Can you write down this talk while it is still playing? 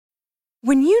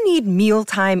When you need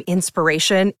mealtime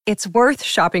inspiration, it's worth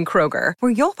shopping Kroger,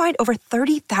 where you'll find over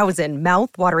 30,000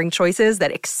 mouth-watering choices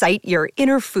that excite your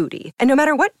inner foodie. And no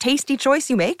matter what tasty choice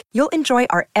you make, you'll enjoy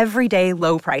our everyday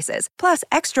low prices, plus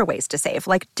extra ways to save,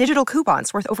 like digital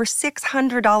coupons worth over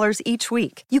 $600 each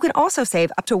week. You can also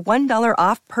save up to $1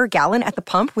 off per gallon at the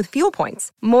pump with fuel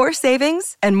points. More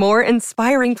savings and more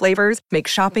inspiring flavors make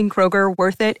shopping Kroger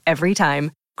worth it every time.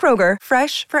 Kroger,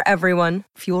 fresh for everyone.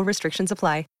 Fuel restrictions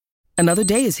apply. Another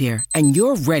day is here, and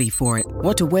you're ready for it.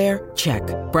 What to wear? Check.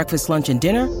 Breakfast, lunch, and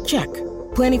dinner? Check.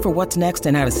 Planning for what's next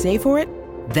and how to save for it?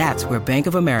 That's where Bank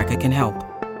of America can help.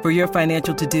 For your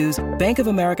financial to-dos, Bank of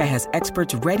America has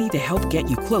experts ready to help get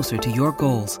you closer to your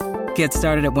goals. Get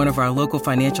started at one of our local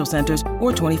financial centers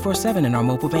or 24/7 in our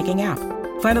mobile banking app.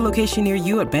 Find a location near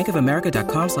you at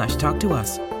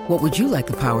bankofamerica.com/talktous. What would you like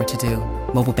the power to do?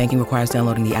 Mobile banking requires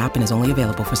downloading the app and is only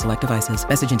available for select devices.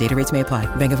 Message and data rates may apply.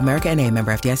 Bank of America N.A.,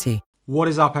 member FDIC. What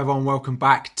is up, everyone? Welcome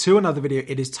back to another video.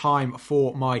 It is time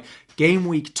for my Game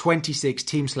Week 26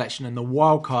 team selection, and the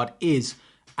wildcard is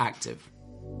active.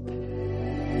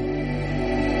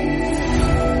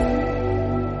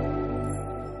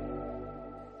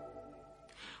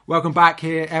 Welcome back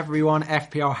here, everyone.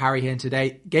 FPL Harry here, and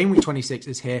today, Game Week 26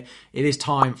 is here. It is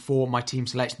time for my team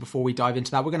selection. Before we dive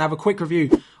into that, we're going to have a quick review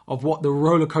of what the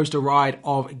roller coaster ride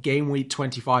of Game Week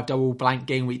 25, double blank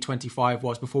Game Week 25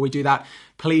 was. Before we do that,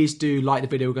 please do like the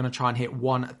video. We're going to try and hit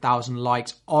 1,000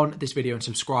 likes on this video and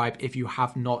subscribe if you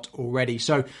have not already.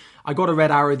 So I got a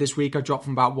red arrow this week. I dropped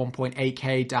from about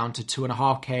 1.8k down to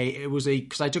 2.5k. It was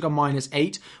because I took a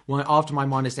 -8. Well, after my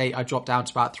 -8, I dropped down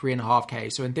to about 3.5k.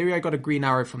 So in theory, I got a green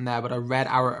arrow from there, but a red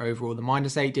arrow overall. The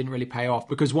 -8 didn't really pay off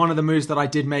because one of the moves that I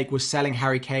did make was selling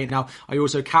Harry Kane. Now, I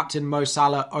also captained Mo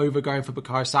Salah over going for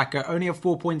Bukayo Saka. Only a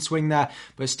 4-point swing there,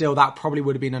 but still, that probably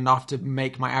would have been enough to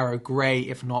make my arrow grey,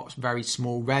 if not very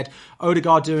small red.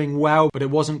 Odegaard doing well, but it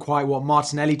wasn't quite what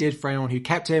Martinelli did for anyone who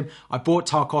kept him. I bought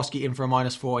Tarkowski in for a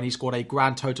 -4, and he scored a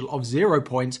grand total of 0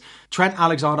 points. Trent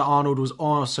Alexander-Arnold was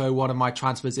also one of my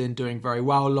transfers in, doing very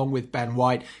well, along with Ben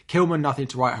White. Kilman, nothing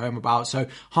to write home about. So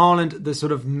Haaland, the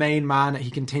sort of main man, he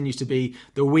continues to be.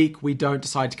 The week we don't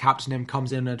decide to captain him,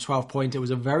 comes in at a 12-point. It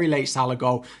was a very late Salah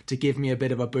goal to give me a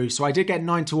bit of a boost. So I did get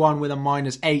 9-1 with a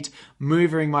 -8,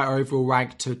 moving my overall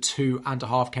rank to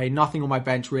 2.5k. Nothing on my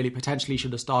bench really. Potentially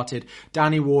should have started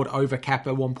Danny Ward over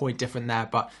Kepa, 1 point different there,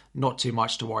 but not too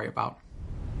much to worry about.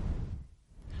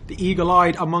 The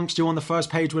eagle-eyed amongst you on the first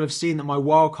page would have seen that my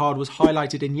wildcard was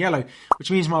highlighted in yellow, which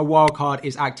means my wildcard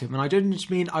is active. And I don't just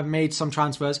mean I've made some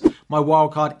transfers. My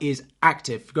wildcard is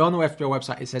active. Go on the FPL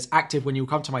website. It says active. When you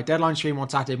come to my deadline stream on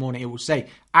Saturday morning, it will say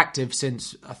active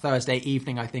since a Thursday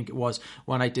evening, I think it was,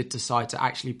 when I did decide to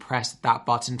actually press that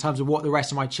button. In terms of what the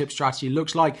rest of my chip strategy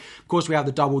looks like, of course, we have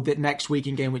the double next week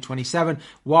in Game Week 27.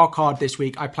 Wildcard this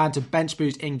week. I plan to bench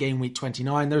boost in Game Week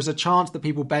 29. There's a chance that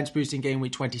people bench boost in Game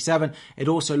Week 27. It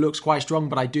also looks quite strong,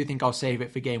 but I do think I'll save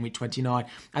it for Game Week 29.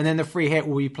 And then the free hit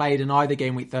will be played in either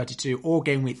Game Week 32 or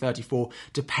Game Week 34,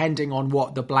 depending on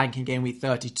what the blank in Game Week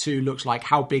 32 looks like,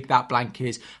 how big that blank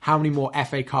is, how many more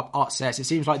FA Cup upsets. It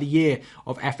seems like the year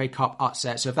of FA Cup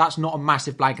upsets. So if that's not a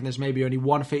massive blank and there's maybe only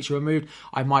one fixture removed,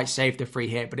 I might save the free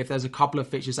hit. But if there's a couple of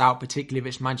fixtures out, particularly if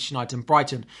it's Manchester United and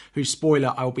Brighton, whose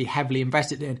spoiler I will be heavily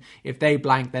invested in, if they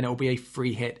blank, then it will be a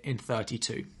free hit in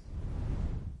 32.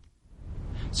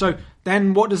 So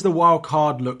then what does the wild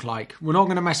card look like? We're not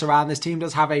going to mess around. This team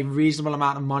does have a reasonable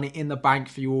amount of money in the bank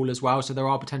for you all as well. So there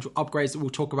are potential upgrades that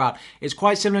we'll talk about. It's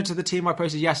quite similar to the team I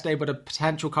posted yesterday, but a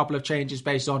potential couple of changes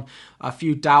based on a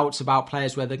few doubts about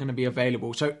players where they're going to be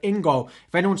available. So in goal,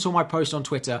 if anyone saw my post on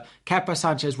Twitter, Kepa,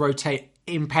 Sanchez rotate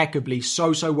impeccably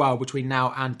so well between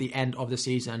now and the end of the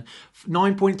season.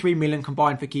 9.3 million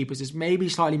combined for keepers is maybe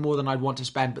slightly more than I'd want to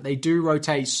spend, but they do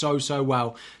rotate so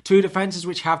well. Two defenses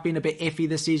which have been a bit iffy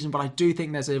this season, but I do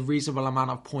think there's a reasonable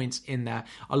amount of points in there.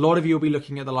 A lot of you will be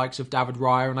looking at the likes of David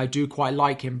Raya, and I do quite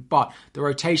like him, but the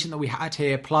rotation that we had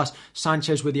here, plus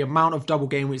Sanchez with the amount of double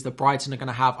game weeks that Brighton are going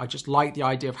to have, I just like the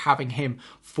idea of having him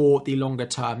for the longer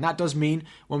term. That does mean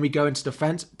when we go into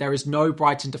defence, there is no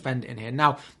Brighton defender in here.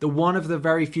 Now, one of the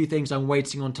very few things I'm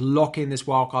waiting on to lock in this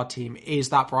wildcard team is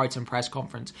that Brighton press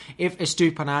conference. If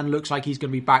Estupiñán looks like he's going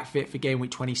to be back fit for Game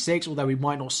Week 26, although he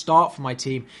might not start for my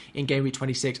team in Game Week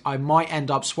 26, I might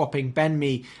end up swapping Ben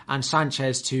Mee and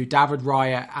Sanchez to David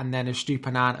Raya and then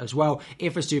Estupiñán as well,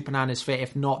 if Estupiñán is fit.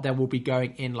 If not, then we'll be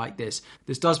going in like this.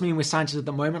 This does mean with Sanchez at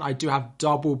the moment, I do have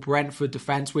double Brentford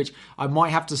defence, which I might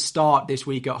have to start this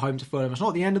week at home to Fulham. It's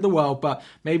not the end of the world, but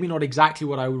maybe not exactly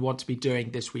what I would want to be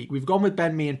doing this week. We've gone with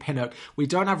Ben Mee and Pinnock. We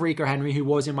don't have Rico Henry, who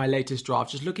was in my latest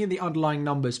draft. Just looking at the underlying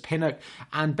numbers, Pinnock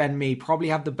and Ben Mee probably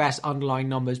have the best underlying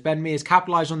numbers. Ben Mee has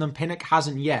capitalised on them. Pinnock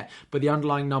hasn't yet, but the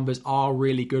underlying numbers are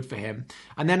really good for him.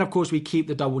 And then, of course, we keep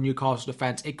the double Newcastle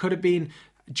defence. It could have been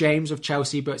James of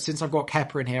Chelsea, but since I've got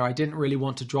Kepa in here, I didn't really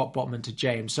want to drop Botman to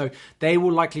James. So they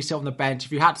will likely sit on the bench.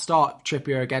 If you had to start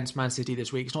Trippier against Man City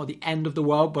this week, it's not the end of the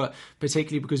world, but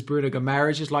particularly because Bruno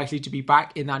Guimaraes is likely to be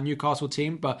back in that Newcastle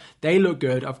team. But they look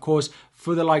good. Of course,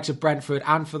 for the likes of Brentford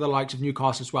and for the likes of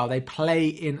Newcastle as well, they play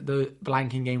in the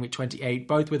blanking game week 28,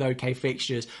 both with okay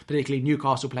fixtures, particularly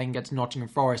Newcastle playing against Nottingham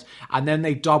Forest. And then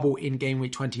they double in game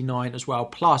week 29 as well.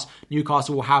 Plus,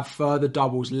 Newcastle will have further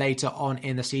doubles later on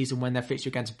in the season when their fixture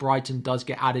against Brighton does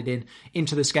get added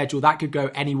into the schedule. That could go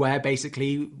anywhere,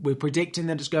 basically. We're predicting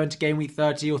that it's going to game week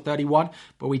 30 or 31,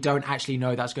 but we don't actually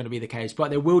know that's going to be the case. But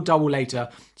they will double later,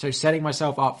 so setting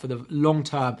myself up for the long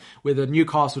term with a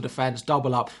Newcastle defence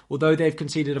double up. Although they've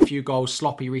conceded a few goals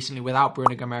sloppy recently without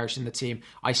Bruno Guimaraes in the team,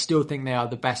 I still think they are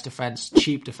the best defence,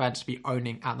 cheap defence to be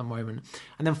owning at the moment.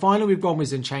 And then finally, we've gone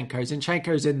with Zinchenko.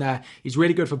 Zinchenko's in there. He's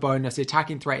really good for bonus. The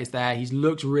attacking threat is there. He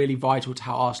looks really vital to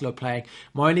how Arsenal are playing.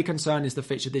 My only concern is the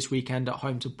fixture this weekend at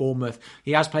home to Bournemouth.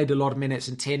 He has played a lot of minutes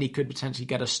and Tierney could potentially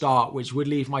get a start, which would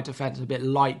leave my defence a bit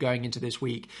light going into this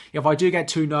week. If I do get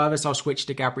too nervous, I'll switch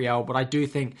to Gabriel, but I do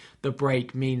think the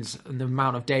break means the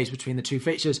amount of days between the two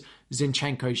fixtures,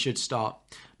 Zinchenko should start.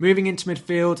 Moving into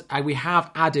midfield, we have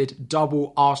added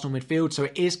double Arsenal midfield, so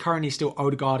it is currently still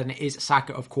Odegaard and it is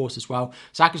Saka, of course, as well.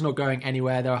 Saka's not going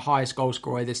anywhere. They're the highest goal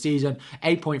scorer this season.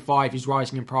 8.5, he's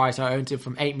rising in price. I owned him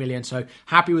from 8 million, so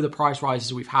happy with the price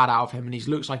rises we've had out of him, and he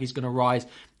looks like he's going to rise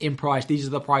in price. These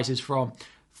are the prices from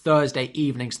Thursday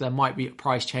evening, so there might be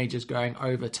price changes going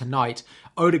over tonight.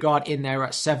 Odegaard in there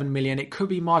at 7 million. It could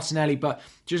be Martinelli, but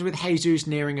just with Jesus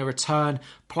nearing a return,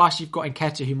 plus you've got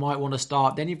Nketiah who might want to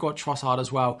start, then you've got Trossard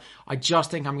as well. I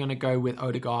just think I'm going to go with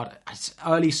Odegaard.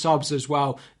 Early subs as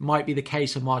well might be the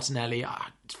case for Martinelli. I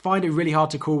find it really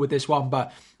hard to call with this one,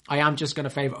 but I am just going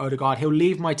to favour Odegaard. He'll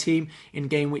leave my team in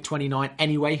game week 29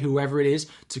 anyway, whoever it is,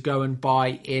 to go and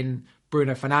buy in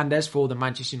Bruno Fernandes for the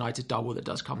Manchester United double that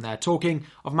does come there. Talking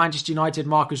of Manchester United,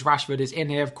 Marcus Rashford is in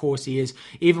here. Of course he is.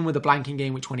 Even with the blanking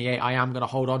game week 28, I am going to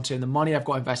hold on to him. The money I've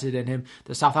got invested in him,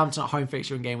 the Southampton at home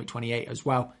fixture in game week 28 as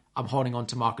well, I'm holding on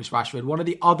to Marcus Rashford. One of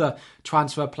the other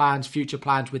transfer plans, future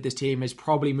plans with this team is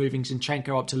probably moving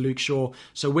Zinchenko up to Luke Shaw.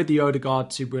 So with the Odegaard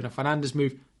to Bruno Fernandes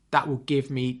move, that will give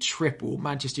me triple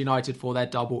Manchester United for their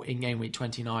double in game week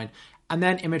 29. And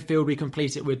then in midfield, we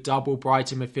complete it with double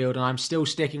Brighton midfield, and I'm still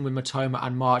sticking with Matoma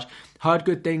and March. Heard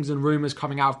good things and rumours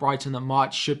coming out of Brighton that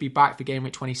March should be back for game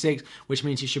week 26, which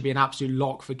means he should be an absolute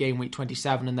lock for game week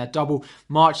 27 and their double.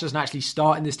 March doesn't actually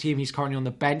start in this team. He's currently on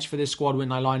the bench for this squad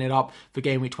when I line it up for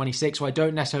game week 26, so I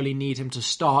don't necessarily need him to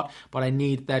start, but I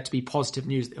need there to be positive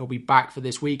news that he'll be back for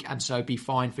this week, and so be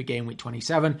fine for game week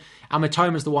 27. And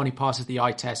Matoma's the one who passes the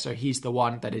eye test, so he's the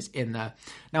one that is in there.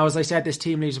 Now, as I said, this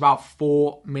team leaves about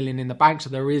 4 million in the bank, so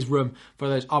there is room for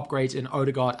those upgrades in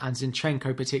Odegaard and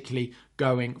Zinchenko particularly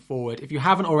going forward. If you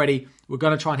haven't already, we're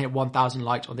going to try and hit 1,000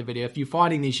 likes on the video. If you're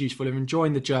finding these useful and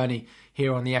enjoying the journey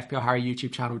here on the FPL Harry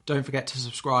YouTube channel, don't forget to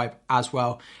subscribe as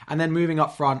well. And then moving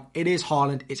up front, it is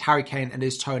Haaland, it's Harry Kane, and it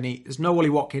is Tony. There's no Ollie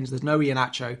Watkins, there's no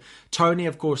Iheanacho. Tony,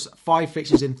 of course, 5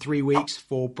 fixtures in 3 weeks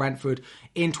for Brentford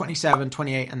in 27,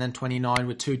 28, and then 29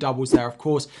 with 2 doubles there, of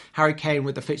course. Harry Kane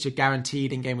with the fixture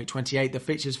guaranteed in game week 28. The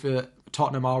fixtures for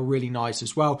Tottenham are really nice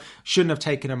as well. Shouldn't have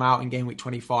taken him out in game week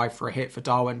 25 for a hit for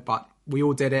Darwin, but we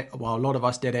all did it. Well, a lot of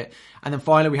us did it. And then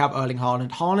finally, we have Erling Haaland.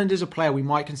 Haaland is a player we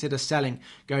might consider selling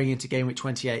going into game week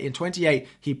 28. In 28,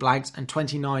 he blanks, and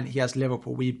 29, he has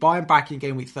Liverpool. We'd buy him back in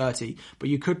game week 30, but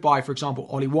you could buy, for example,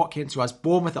 Ollie Watkins, who has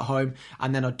Bournemouth at home,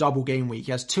 and then a double game week.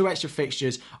 He has 2 extra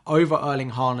fixtures over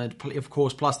Erling Haaland, of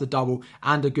course, plus the double,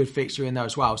 and a good fixture in there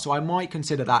as well. So I might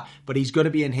consider that, but he's going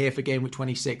to be in here for game week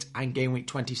 26 and game week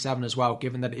 27 as well,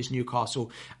 given that it is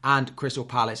Newcastle and Crystal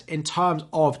Palace. In terms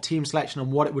of team selection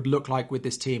and what it would look like with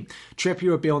this team, Trippier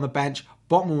would be on the bench,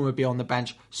 Botman would be on the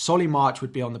bench, Solly March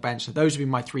would be on the bench, so those would be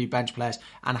my 3 bench players,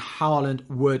 and Haaland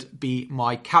would be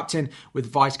my captain,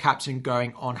 with vice captain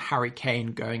going on Harry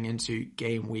Kane going into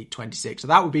game week 26. So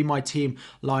that would be my team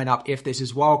lineup if this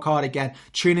is wildcard. Again,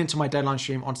 tune into my deadline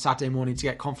stream on Saturday morning to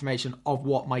get confirmation of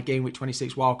what my game week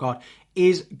 26 wildcard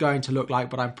is going to look like,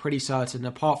 but I'm pretty certain,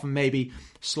 apart from maybe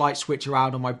slight switch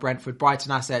around on my Brentford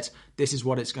Brighton assets, this is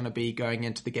what it's going to be going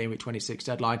into the game week 26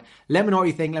 deadline. Let me know what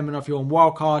you think. Let me know if you're on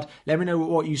wildcard. Let me know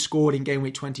what you scored in game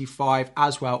week 25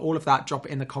 as well. All of that, drop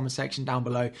it in the comment section down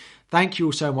below. Thank you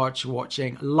all so much for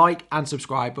watching. Like and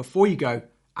subscribe before you go, and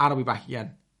I'll be back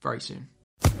again very soon.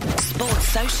 Sports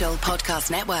Social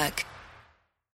Podcast Network.